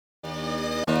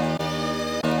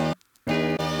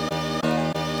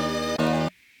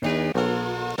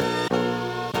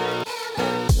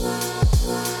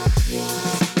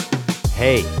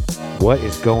Hey, what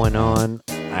is going on?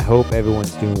 I hope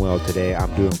everyone's doing well today.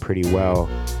 I'm doing pretty well.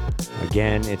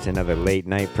 Again, it's another late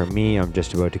night for me. I'm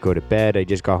just about to go to bed. I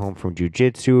just got home from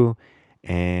jujitsu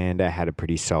and I had a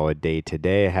pretty solid day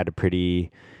today. I had a pretty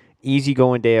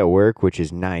easygoing day at work, which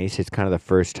is nice. It's kind of the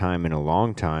first time in a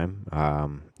long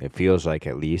time. It feels like,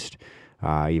 at least,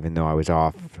 even though I was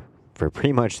off for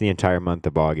pretty much the entire month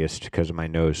of August because of my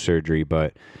nose surgery,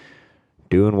 but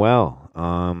doing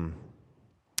well.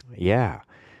 Yeah,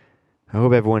 I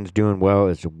hope everyone's doing well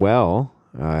as well.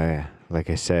 Like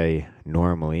I say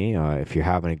normally, if you're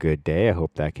having a good day, I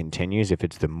hope that continues. If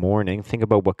it's the morning, think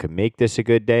about what could make this a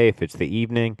good day. If it's the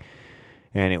evening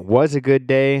and it was a good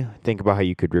day, think about how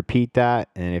you could repeat that.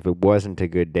 And if it wasn't a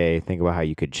good day, think about how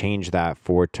you could change that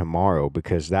for tomorrow,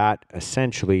 because that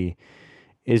essentially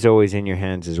is always in your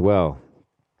hands as well.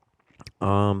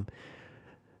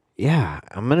 Yeah,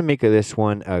 I'm going to make this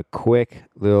one a quick,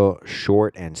 little,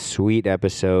 short, and sweet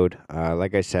episode.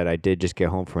 Like I said, I did just get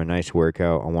home from a nice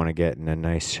workout. I want to get in a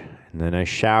nice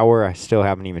shower. I still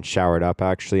haven't even showered up,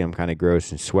 actually. I'm kind of gross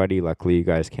and sweaty. Luckily, you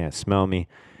guys can't smell me.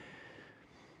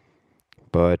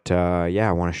 But, yeah,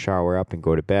 I want to shower up and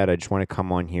go to bed. I just want to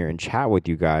come on here and chat with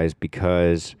you guys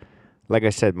because, like I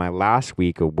said, my last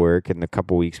week of work and the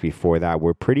couple weeks before that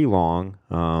were pretty long.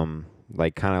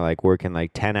 Kind of working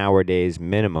 10-hour days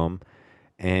minimum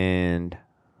and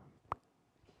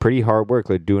pretty hard work,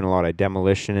 like doing a lot of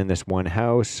demolition in this one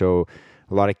house. So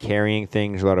a lot of carrying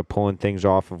things, a lot of pulling things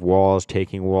off of walls,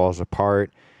 taking walls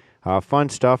apart. Fun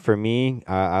stuff for me.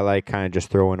 I like kind of just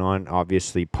throwing on,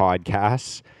 obviously,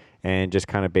 podcasts and just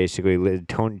kind of basically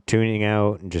tuning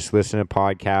out and just listening to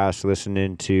podcasts,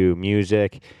 listening to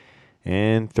music,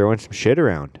 and throwing some shit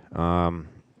around.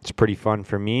 It's pretty fun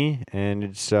for me, and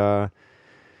it's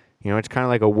it's kind of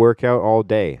like a workout all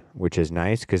day, which is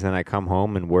nice because then I come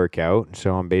home and work out.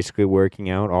 So I'm basically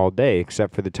working out all day,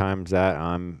 except for the times that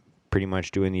I'm pretty much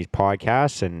doing these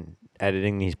podcasts and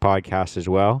editing these podcasts as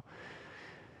well.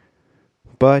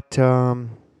 But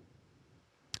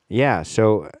yeah,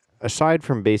 so aside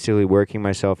from basically working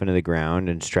myself into the ground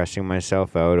and stressing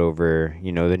myself out over,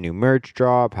 the new merch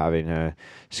drop, having to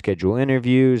schedule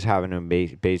interviews, having to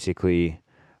basically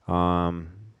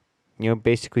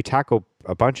tackle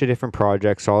a bunch of different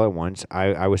projects all at once.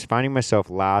 I was finding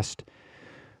myself last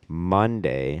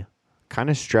Monday kind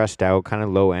of stressed out, kind of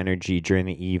low energy during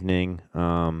the evening.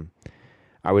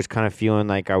 I was kind of feeling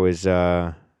like I was,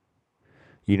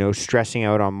 stressing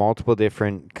out on multiple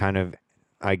different kind of,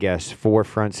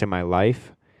 forefronts in my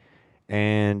life.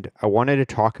 And I wanted to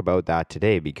talk about that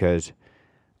today because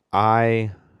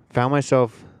I found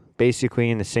myself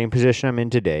basically in the same position I'm in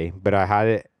today, but I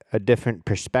had a different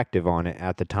perspective on it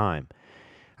at the time.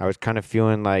 I was kind of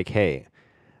feeling like, hey,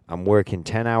 I'm working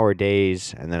 10-hour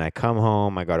days, and then I come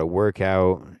home, I got to work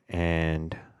out,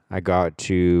 and I got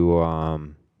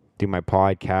to do my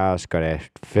podcast, got to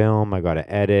film, I got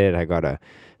to edit, I got to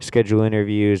schedule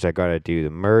interviews, I got to do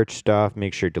the merch stuff,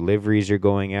 make sure deliveries are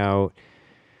going out,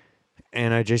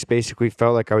 and I just basically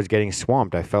felt like I was getting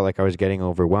swamped. I felt like I was getting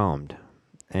overwhelmed.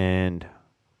 And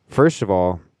first of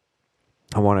all,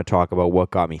 I want to talk about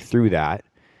what got me through that.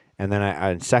 And then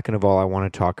and second of all, I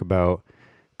want to talk about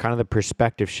kind of the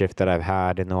perspective shift that I've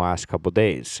had in the last couple of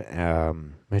days.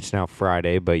 It's now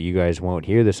Friday, but you guys won't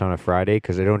hear this on a Friday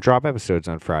because I don't drop episodes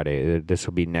on Friday. This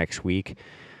will be next week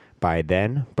by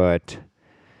then. But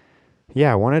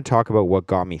yeah, I want to talk about what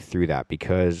got me through that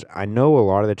because I know a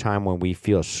lot of the time when we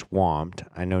feel swamped,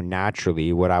 I know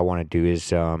naturally what I want to do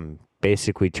is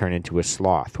basically turn into a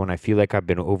sloth. When I feel like I've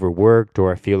been overworked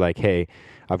or I feel like, hey,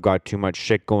 I've got too much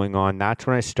shit going on, that's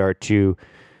when I start to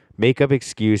make up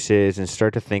excuses and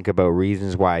start to think about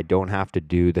reasons why I don't have to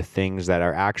do the things that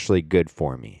are actually good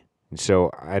for me. And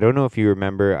so I don't know if you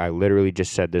remember, I literally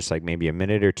just said this like maybe a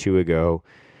minute or two ago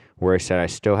where I said I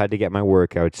still had to get my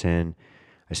workouts in.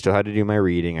 I still had to do my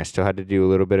reading. I still had to do a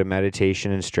little bit of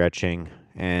meditation and stretching.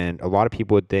 And a lot of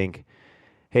people would think,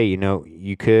 hey,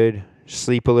 you could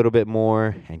sleep a little bit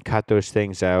more and cut those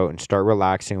things out and start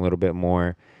relaxing a little bit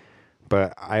more.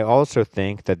 But I also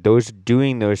think that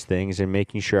doing those things and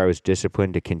making sure I was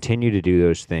disciplined to continue to do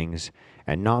those things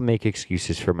and not make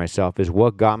excuses for myself is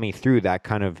what got me through that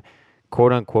kind of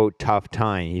quote unquote tough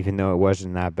time, even though it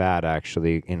wasn't that bad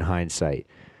actually in hindsight.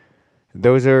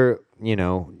 Those are,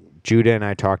 Judah and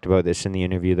I talked about this in the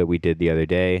interview that we did the other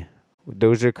day.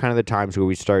 Those are kind of the times where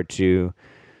we start to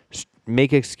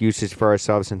make excuses for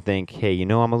ourselves and think, hey,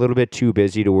 I'm a little bit too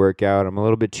busy to work out. I'm a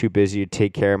little bit too busy to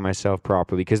take care of myself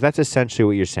properly. Because that's essentially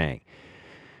what you're saying.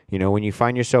 When you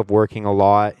find yourself working a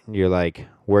lot, you're like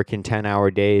working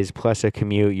 10-hour days plus a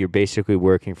commute. You're basically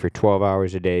working for 12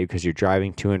 hours a day because you're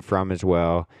driving to and from as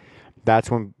well.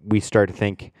 that's when we start to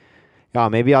think, oh,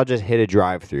 maybe I'll just hit a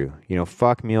drive-through.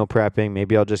 Fuck meal prepping.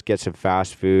 Maybe I'll just get some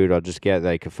fast food. I'll just get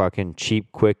like a fucking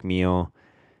cheap, quick meal.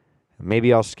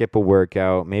 Maybe I'll skip a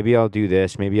workout. Maybe I'll do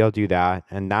this. Maybe I'll do that.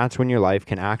 And that's when your life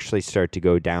can actually start to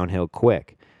go downhill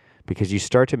quick, because you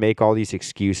start to make all these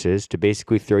excuses to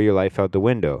basically throw your life out the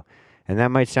window. And that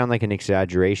might sound like an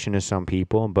exaggeration to some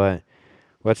people, but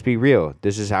let's be real.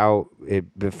 This is how it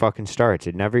fucking starts.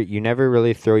 You never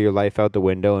really throw your life out the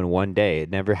window in one day.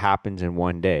 It never happens in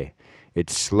one day.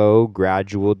 It's slow,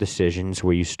 gradual decisions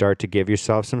where you start to give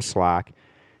yourself some slack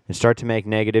and start to make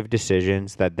negative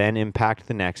decisions that then impact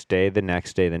the next day, the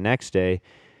next day, the next day.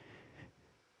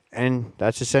 And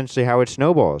that's essentially how it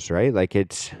snowballs, right? Like,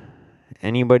 it's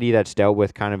anybody that's dealt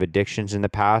with kind of addictions in the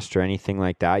past or anything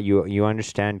like that, you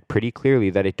understand pretty clearly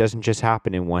that it doesn't just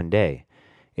happen in one day.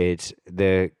 It's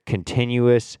the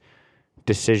continuous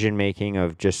decision making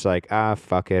of just like,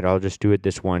 fuck it, I'll just do it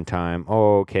this one time.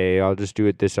 Oh, okay, I'll just do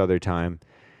it this other time.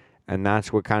 And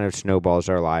that's what kind of snowballs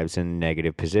our lives in a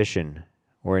negative position,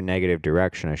 or a negative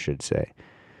direction, I should say.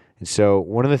 And so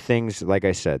one of the things, like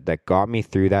I said, that got me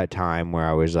through that time where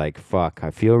I was like, fuck, I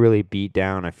feel really beat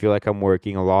down. I feel like I'm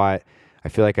working a lot. I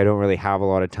feel like I don't really have a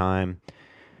lot of time.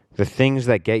 The things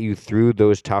that get you through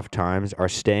those tough times are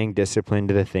staying disciplined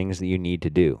to the things that you need to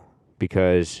do.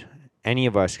 Because any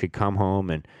of us could come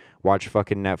home and watch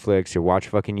fucking Netflix or watch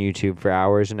fucking YouTube for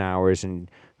hours and hours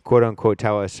and quote unquote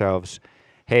tell ourselves,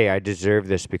 hey, I deserve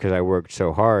this because I worked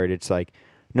so hard. It's like,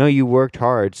 no, you worked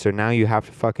hard, so now you have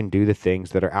to fucking do the things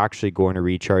that are actually going to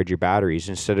recharge your batteries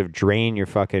instead of drain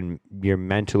your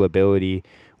mental ability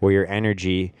or your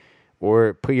energy,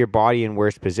 or put your body in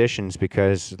worse positions.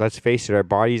 Because let's face it, our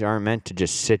bodies aren't meant to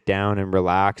just sit down and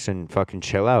relax and fucking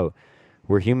chill out.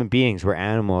 We're human beings, we're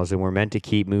animals, and we're meant to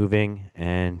keep moving,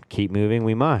 and keep moving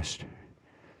we must.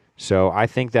 So I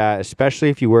think that especially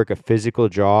if you work a physical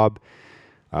job,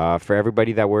 for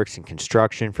everybody that works in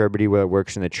construction, for everybody that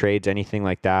works in the trades, anything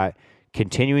like that,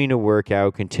 continuing to work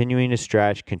out, continuing to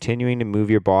stretch, continuing to move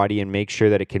your body and make sure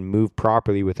that it can move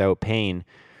properly without pain,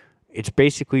 it's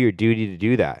basically your duty to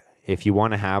do that. If you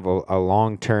want to have a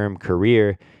long-term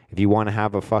career, if you want to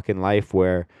have a fucking life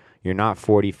where you're not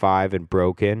 45 and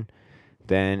broken,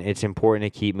 then it's important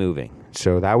to keep moving.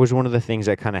 So that was one of the things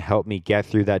that kind of helped me get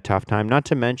through that tough time. Not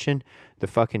to mention the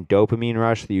fucking dopamine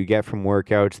rush that you get from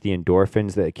workouts, the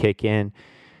endorphins that kick in,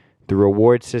 the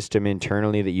reward system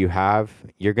internally that you have.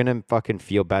 You're going to fucking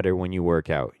feel better when you work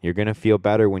out. You're going to feel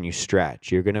better when you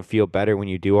stretch. You're going to feel better when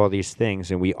you do all these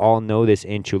things. And we all know this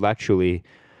intellectually,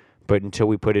 but until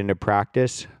we put it into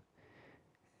practice,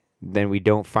 then we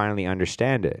don't finally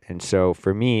understand it. And so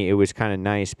for me, it was kind of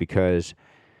nice because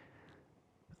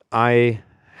I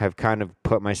have kind of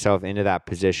put myself into that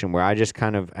position where I just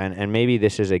kind of, and maybe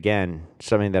this is, again,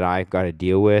 something that I've got to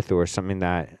deal with, or something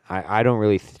that I don't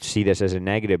really see this as a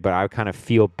negative, but I kind of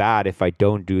feel bad if I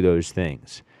don't do those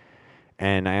things.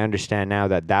 And I understand now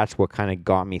that that's what kind of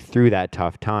got me through that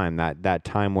tough time, that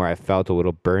time where I felt a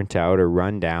little burnt out or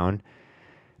run down.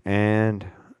 And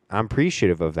I'm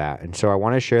appreciative of that. And so I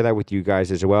want to share that with you guys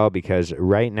as well, because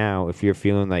right now, if you're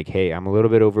feeling like, hey, I'm a little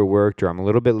bit overworked, or I'm a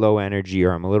little bit low energy,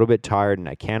 or I'm a little bit tired and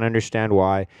I can't understand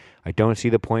why, I don't see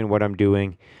the point in what I'm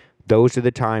doing, those are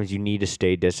the times you need to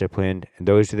stay disciplined. And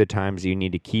those are the times you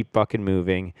need to keep fucking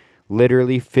moving,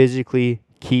 literally, physically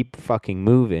keep fucking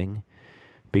moving,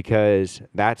 because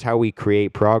that's how we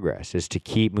create progress, is to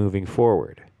keep moving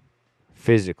forward,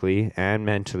 physically and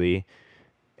mentally,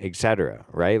 etc.,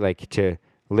 right? Like, to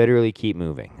literally keep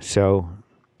moving. So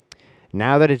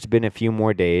now that it's been a few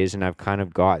more days and I've kind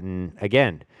of gotten,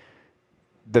 again,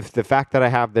 the fact that I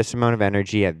have this amount of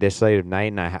energy at this late of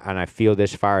night, and I feel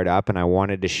this fired up, and I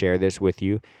wanted to share this with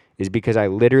you, is because I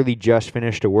literally just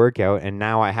finished a workout, and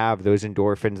now I have those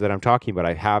endorphins that I'm talking about.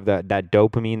 I have that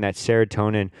dopamine, that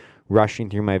serotonin rushing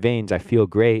through my veins. I feel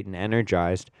great and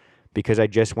energized because I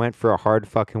just went for a hard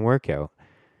fucking workout.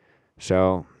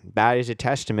 So that is a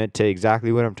testament to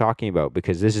exactly what I'm talking about,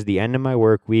 because this is the end of my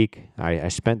work week. I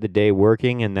spent the day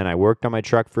working, and then I worked on my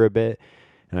truck for a bit,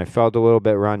 and I felt a little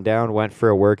bit run down, went for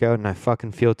a workout, and I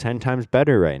fucking feel 10 times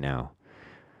better right now.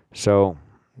 So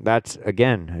that's,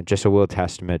 again, just a little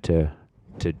testament to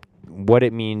what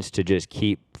it means to just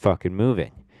keep fucking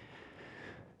moving.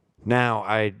 Now,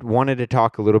 I wanted to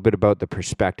talk a little bit about the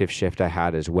perspective shift I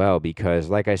had as well, because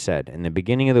like I said, in the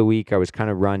beginning of the week, I was kind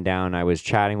of run down. I was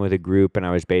chatting with a group, and I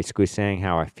was basically saying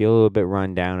how I feel a little bit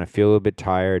run down, I feel a little bit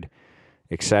tired,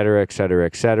 etc., etc.,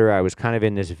 etc. I was kind of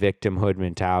in this victimhood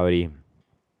mentality.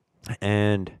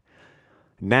 And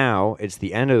now it's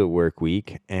the end of the work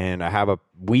week, and I have a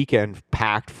weekend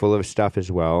packed full of stuff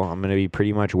as well. I'm going to be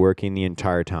pretty much working the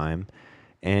entire time.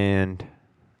 And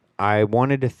I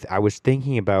wanted to, I was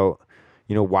thinking about,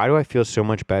 why do I feel so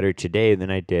much better today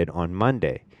than I did on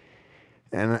Monday?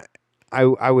 And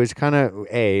I was kind of,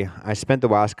 I spent the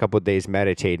last couple of days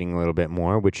meditating a little bit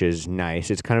more, which is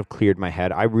nice. It's kind of cleared my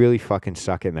head. I really fucking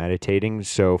suck at meditating.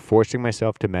 So forcing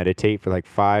myself to meditate for like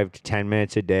 5 to 10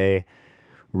 minutes a day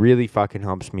really fucking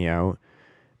helps me out.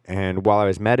 And while I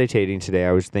was meditating today,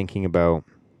 I was thinking about,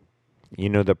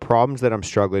 the problems that I'm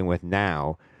struggling with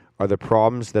now are the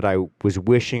problems that I was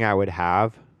wishing I would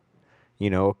have,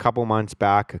 a couple months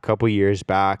back, a couple years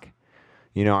back.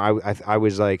 I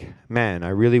was like, man, I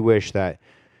really wish that,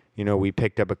 we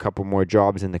picked up a couple more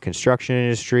jobs in the construction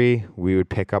industry. We would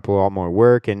pick up a lot more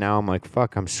work. And now I'm like,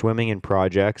 fuck, I'm swimming in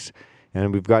projects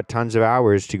and we've got tons of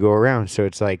hours to go around. So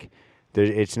it's like,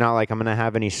 it's not like I'm going to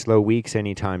have any slow weeks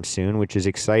anytime soon, which is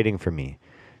exciting for me.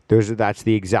 That's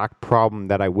the exact problem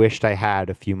that I wished I had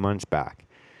a few months back.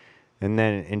 And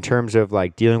then in terms of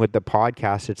like dealing with the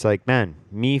podcast, it's like, man,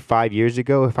 me 5 years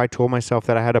ago, if I told myself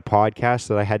that I had a podcast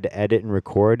that I had to edit and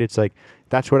record, it's like,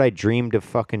 that's what I dreamed of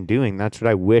fucking doing. That's what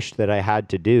I wished that I had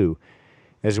to do.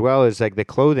 As well as like the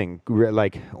clothing,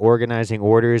 like organizing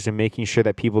orders and making sure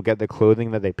that people get the clothing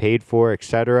that they paid for,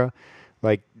 etc.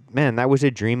 Like, man, that was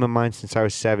a dream of mine since I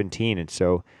was 17. And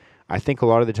so I think a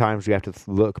lot of the times we have to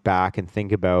look back and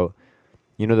think about,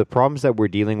 the problems that we're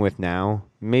dealing with now,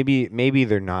 maybe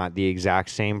they're not the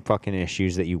exact same fucking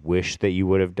issues that you wish that you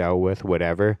would have dealt with,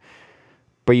 whatever.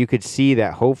 But you could see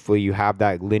that hopefully you have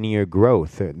that linear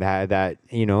growth, that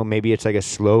maybe it's like a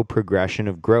slow progression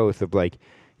of growth of like,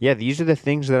 yeah, these are the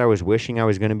things that I was wishing I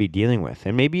was going to be dealing with.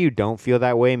 And maybe you don't feel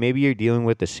that way. Maybe you're dealing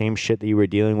with the same shit that you were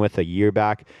dealing with a year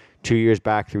back, 2 years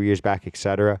back, 3 years back,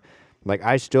 etc. Like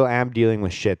I still am dealing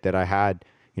with shit that I had,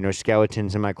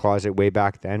 skeletons in my closet way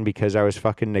back then because I was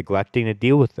fucking neglecting to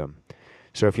deal with them.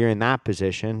 So if you're in that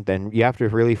position, then you have to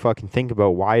really fucking think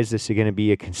about, why is this going to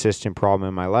be a consistent problem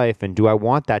in my life? And do I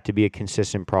want that to be a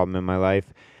consistent problem in my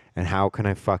life? And how can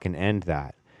I fucking end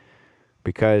that?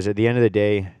 Because at the end of the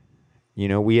day,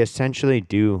 we essentially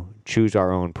do choose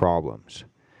our own problems.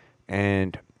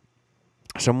 And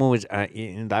someone was,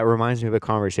 that reminds me of a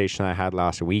conversation I had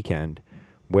last weekend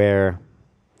where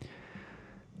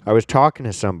I was talking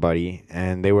to somebody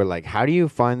and they were like, how do you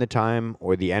find the time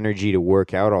or the energy to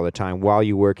work out all the time while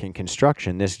you work in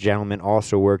construction? This gentleman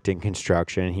also worked in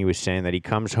construction. He was saying that he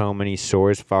comes home and he's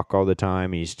sore as fuck all the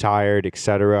time. He's tired,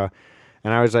 etc.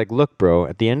 And I was like, look, bro,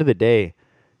 at the end of the day,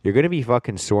 you're going to be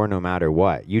fucking sore no matter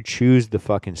what. You choose the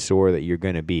fucking sore that you're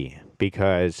going to be.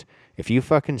 Because if you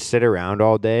fucking sit around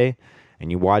all day and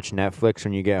you watch Netflix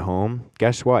when you get home,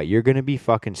 guess what? You're going to be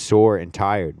fucking sore and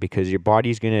tired because your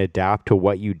body's going to adapt to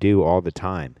what you do all the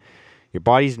time. Your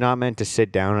body's not meant to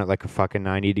sit down at like a fucking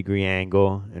 90-degree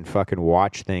angle and fucking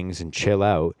watch things and chill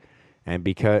out. And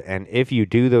if you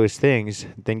do those things,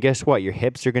 then guess what? Your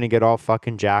hips are going to get all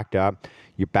fucking jacked up.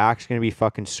 Your back's going to be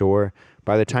fucking sore.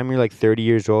 By the time you're like 30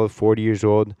 years old, 40 years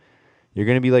old, you're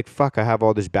going to be like, fuck, I have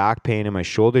all this back pain and my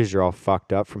shoulders are all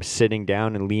fucked up from sitting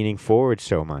down and leaning forward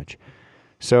so much.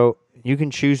 So you can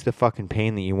choose the fucking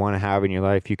pain that you want to have in your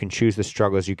life. You can choose the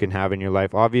struggles you can have in your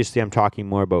life. Obviously, I'm talking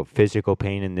more about physical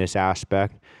pain in this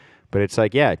aspect. But it's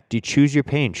like, yeah, do you choose your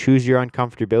pain? Choose your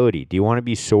uncomfortability. Do you want to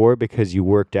be sore because you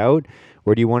worked out?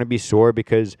 Or do you want to be sore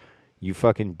because you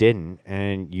fucking didn't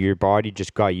and your body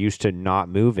just got used to not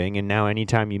moving and now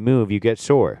anytime you move, you get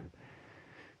sore?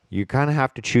 You kind of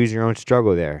have to choose your own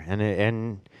struggle there.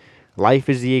 And life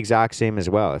is the exact same as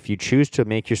well. If you choose to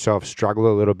make yourself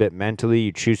struggle a little bit mentally,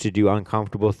 you choose to do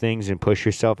uncomfortable things and push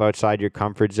yourself outside your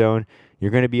comfort zone,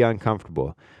 you're going to be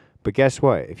uncomfortable. But guess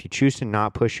what? If you choose to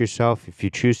not push yourself, if you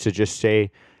choose to just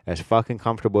stay as fucking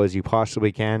comfortable as you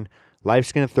possibly can,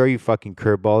 life's going to throw you fucking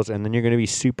curveballs and then you're going to be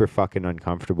super fucking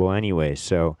uncomfortable anyway.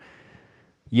 So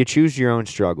you choose your own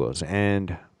struggles.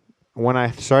 And when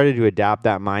I started to adapt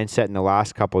that mindset in the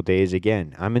last couple of days,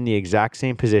 again, I'm in the exact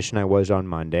same position I was on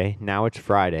Monday. Now it's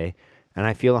Friday, and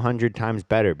I feel 100 times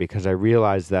better because I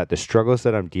realize that the struggles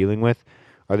that I'm dealing with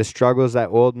are the struggles that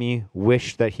old me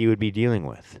wished that he would be dealing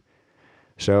with.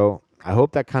 So I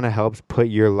hope that kind of helps put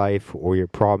your life or your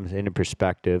problems into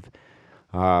perspective.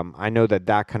 I know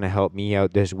that kind of helped me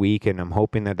out this week, and I'm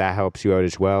hoping that helps you out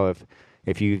as well.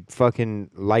 If you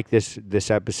fucking like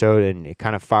this episode and it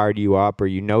kind of fired you up, or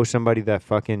you know somebody that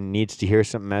fucking needs to hear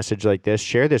some message like this,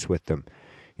 share this with them.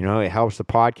 It helps the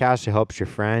podcast, it helps your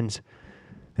friends,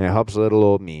 and it helps little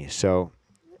old me. So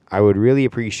I would really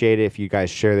appreciate it if you guys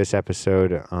share this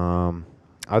episode.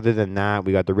 Other than that,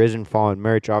 we got the Risen Fallen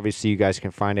merch. Obviously, you guys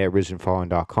can find it at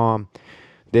risenfallen.com.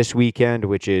 This weekend,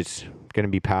 which is going to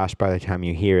be past by the time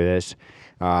you hear this.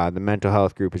 The mental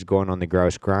health group is going on the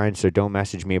grouse grind, so don't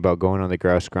message me about going on the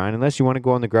grouse grind unless you want to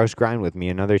go on the grouse grind with me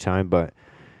another time. But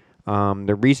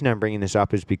the reason I'm bringing this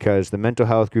up is because the mental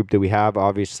health group that we have,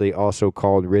 obviously also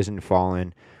called Risen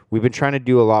Fallen, we've been trying to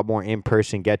do a lot more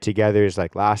in-person get-togethers.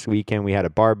 Like last weekend, we had a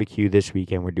barbecue. This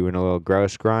weekend, we're doing a little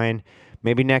grouse grind.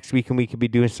 Maybe next weekend, we could be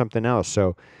doing something else.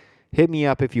 So hit me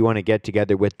up if you want to get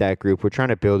together with that group. We're trying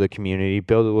to build a community,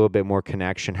 build a little bit more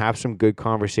connection, have some good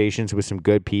conversations with some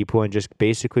good people, and just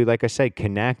basically, like I said,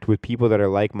 connect with people that are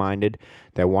like-minded,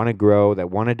 that want to grow, that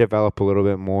want to develop a little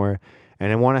bit more,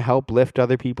 and I want to help lift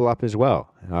other people up as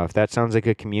well. If that sounds like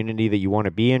a community that you want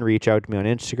to be in, reach out to me on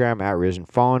Instagram, at Risen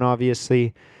Fallen,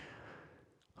 obviously.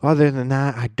 Other than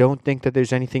that, I don't think that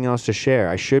there's anything else to share.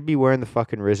 I should be wearing the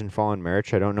fucking Risen Fallen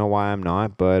merch. I don't know why I'm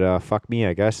not, but fuck me,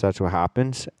 I guess that's what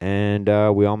happens. And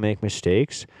we all make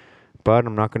mistakes. But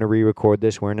I'm not going to re-record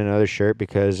this wearing another shirt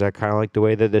because I kind of like the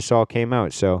way that this all came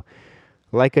out. So,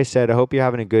 like I said, I hope you're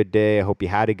having a good day. I hope you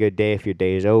had a good day if your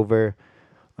day is over.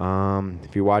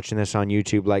 If you're watching this on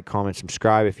YouTube, like, comment,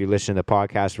 subscribe. If you're listening to the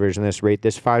podcast version of this, rate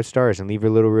this 5 stars and leave a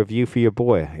little review for your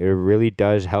boy. It really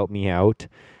does help me out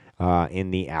in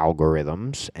the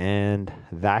algorithms, and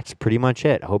that's pretty much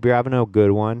it. I hope you're having a good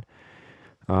one.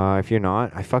 If you're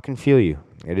not, I fucking feel you.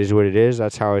 It is what it is.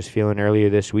 That's how I was feeling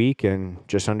earlier this week, and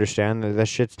just understand that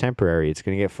shit's temporary. It's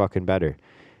gonna get fucking better.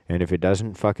 And if it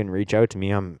doesn't, fucking reach out to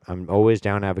me. I'm always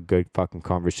down to have a good fucking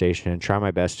conversation and try my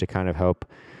best to kind of help,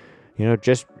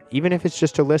 just even if it's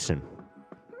just to listen.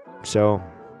 So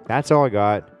that's all I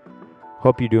got.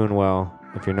 Hope you're doing well.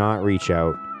 If you're not, reach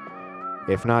out.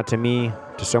 If not to me,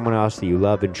 to someone else that you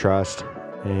love and trust.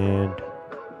 And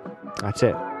that's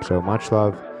it. So much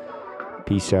love.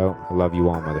 Peace out. I love you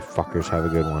all, motherfuckers. Have a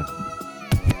good one.